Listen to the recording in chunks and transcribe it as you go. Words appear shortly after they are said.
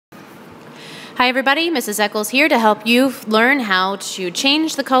Hi everybody, Mrs. Eccles here to help you learn how to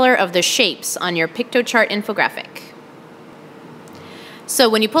change the color of the shapes on your Piktochart infographic. So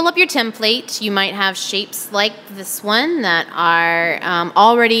when you pull up your template, you might have shapes like this one that are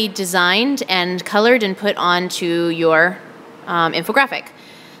already designed and colored and put onto your infographic.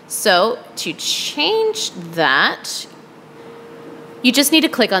 So to change that, you just need to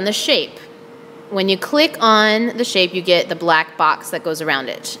click on the shape. When you click on the shape, you get the black box that goes around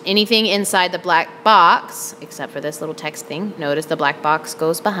it. Anything inside the black box, except for this little text thing, notice the black box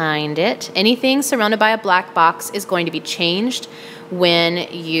goes behind it. Anything surrounded by a black box is going to be changed when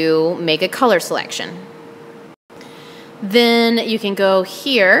you make a color selection. Then you can go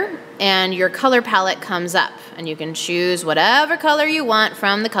here and your color palette comes up and you can choose whatever color you want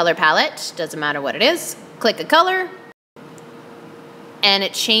from the color palette. Doesn't matter what it is. Click a color and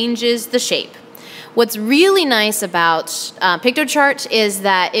it changes the shape. What's really nice about Piktochart is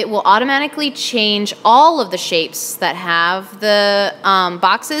that it will automatically change all of the shapes that have the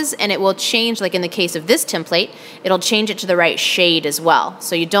boxes, and it will change, like in the case of this template, it'll change it to the right shade as well.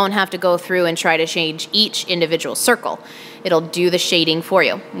 So you don't have to go through and try to change each individual circle. It'll do the shading for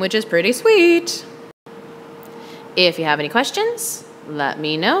you, which is pretty sweet. If you have any questions, let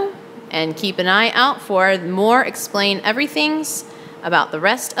me know, and keep an eye out for more Explain Everythings about the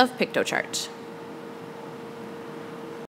rest of Piktochart.